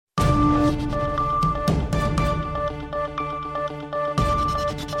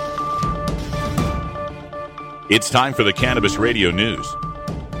It's time for the Cannabis Radio News,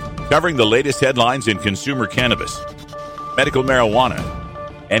 covering the latest headlines in consumer cannabis, medical marijuana,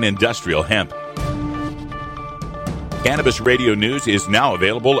 and industrial hemp. Cannabis Radio News is now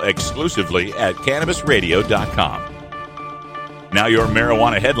available exclusively at CannabisRadio.com. Now your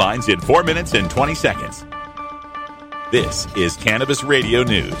marijuana headlines in 4 minutes and 20 seconds. This is Cannabis Radio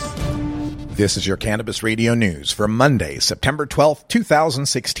News. This is your Cannabis Radio News for Monday, September 12th,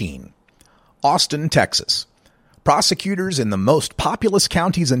 2016. Austin, Texas. Prosecutors in the most populous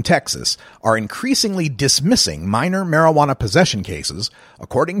counties in Texas are increasingly dismissing minor marijuana possession cases,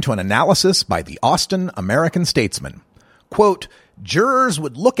 according to an analysis by the Austin American-Statesman. Quote, "Jurors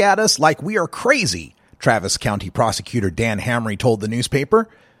would look at us like we are crazy," Travis County Prosecutor Dan Hamry told the newspaper.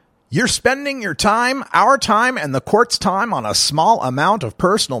 "You're spending your time, our time, and the court's time on a small amount of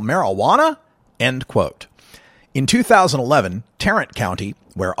personal marijuana?" End quote. In 2011, Tarrant County,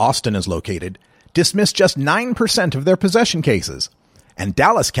 where Austin is located, dismissed just 9% of their possession cases, and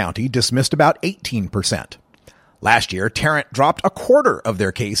Dallas County dismissed about 18%. Last year, Tarrant dropped a quarter of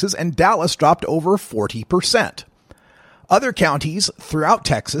their cases, and Dallas dropped over 40%. Other counties throughout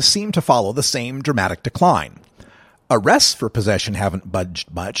Texas seem to follow the same dramatic decline. Arrests for possession haven't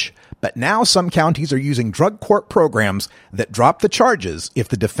budged much, but now some counties are using drug court programs that drop the charges if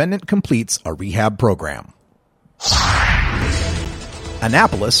the defendant completes a rehab program.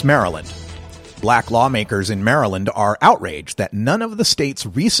 Annapolis, Maryland. Black lawmakers in Maryland are outraged that none of the state's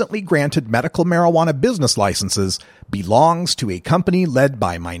recently granted medical marijuana business licenses belongs to a company led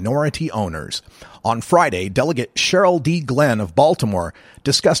by minority owners. On Friday, Delegate Cheryl D. Glenn of Baltimore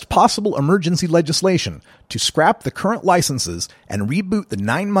discussed possible emergency legislation to scrap the current licenses and reboot the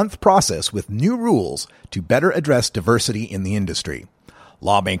 9-month process with new rules to better address diversity in the industry.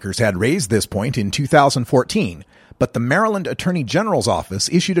 Lawmakers had raised this point in 2014, but the Maryland Attorney General's office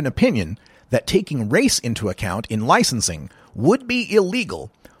issued an opinion that taking race into account in licensing would be illegal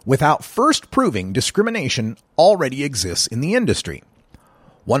without first proving discrimination already exists in the industry.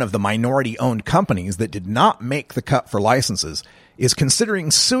 One of the minority-owned companies that did not make the cut for licenses is considering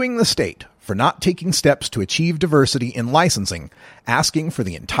suing the state for not taking steps to achieve diversity in licensing, asking for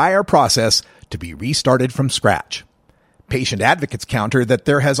the entire process to be restarted from scratch. Patient advocates counter that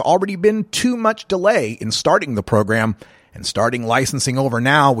there has already been too much delay in starting the program, and starting licensing over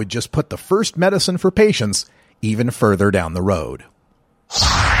now would just put the first medicine for patients even further down the road.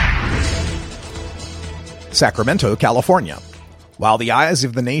 Sacramento, California. While the eyes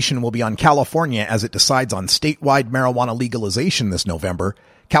of the nation will be on California as it decides on statewide marijuana legalization this November,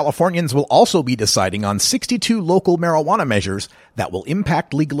 Californians will also be deciding on 62 local marijuana measures that will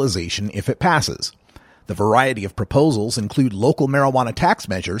impact legalization if it passes. The variety of proposals include local marijuana tax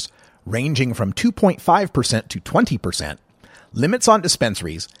measures, ranging from 2.5% to 20%, limits on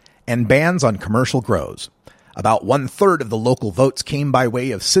dispensaries, and bans on commercial grows. About 1/3 of the local votes came by way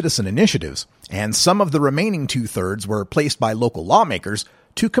of citizen initiatives, and some of the remaining 2/3 were placed by local lawmakers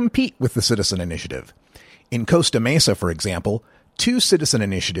to compete with the citizen initiative. In Costa Mesa, for example, 2 citizen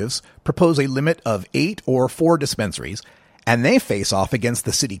initiatives propose a limit of 8 or 4 dispensaries, and they face off against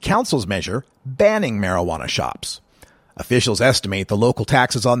the city council's measure banning marijuana shops. Officials estimate the local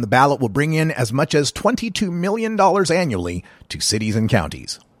taxes on the ballot will bring in as much as $22 million annually to cities and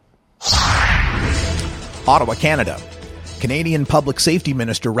counties. Ottawa, Canada. Canadian Public Safety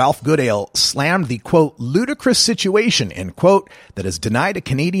Minister Ralph Goodale slammed the, quote, ludicrous situation, end quote, that has denied a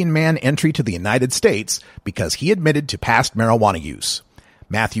Canadian man entry to the United States because he admitted to past marijuana use.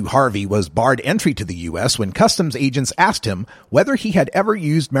 Matthew Harvey was barred entry to the U.S. when customs agents asked him whether he had ever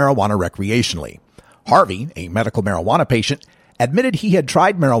used marijuana recreationally. Harvey, a medical marijuana patient, admitted he had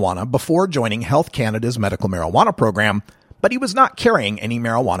tried marijuana before joining Health Canada's medical marijuana program, but he was not carrying any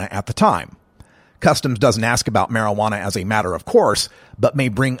marijuana at the time. Customs doesn't ask about marijuana as a matter of course, but may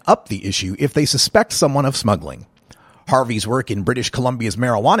bring up the issue if they suspect someone of smuggling. Harvey's work in British Columbia's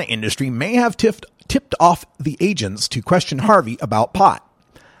marijuana industry may have tipped off the agents to question Harvey about pot.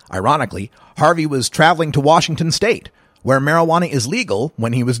 Ironically, Harvey was traveling to Washington State, where marijuana is legal,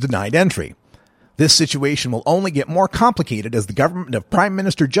 when he was denied entry. This situation will only get more complicated as the government of Prime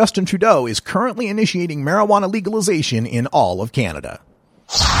Minister Justin Trudeau is currently initiating marijuana legalization in all of Canada.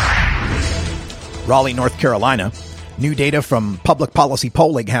 Raleigh, North Carolina. New data from Public Policy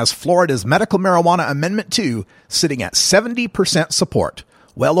Polling has Florida's Medical Marijuana Amendment 2 sitting at 70% support,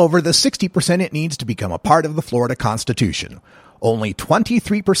 well over the 60% it needs to become a part of the Florida Constitution. Only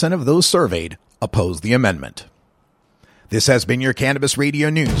 23% of those surveyed oppose the amendment. This has been your Cannabis Radio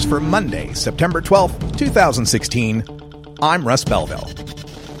News for Monday, September 12th, 2016. I'm Russ Belville.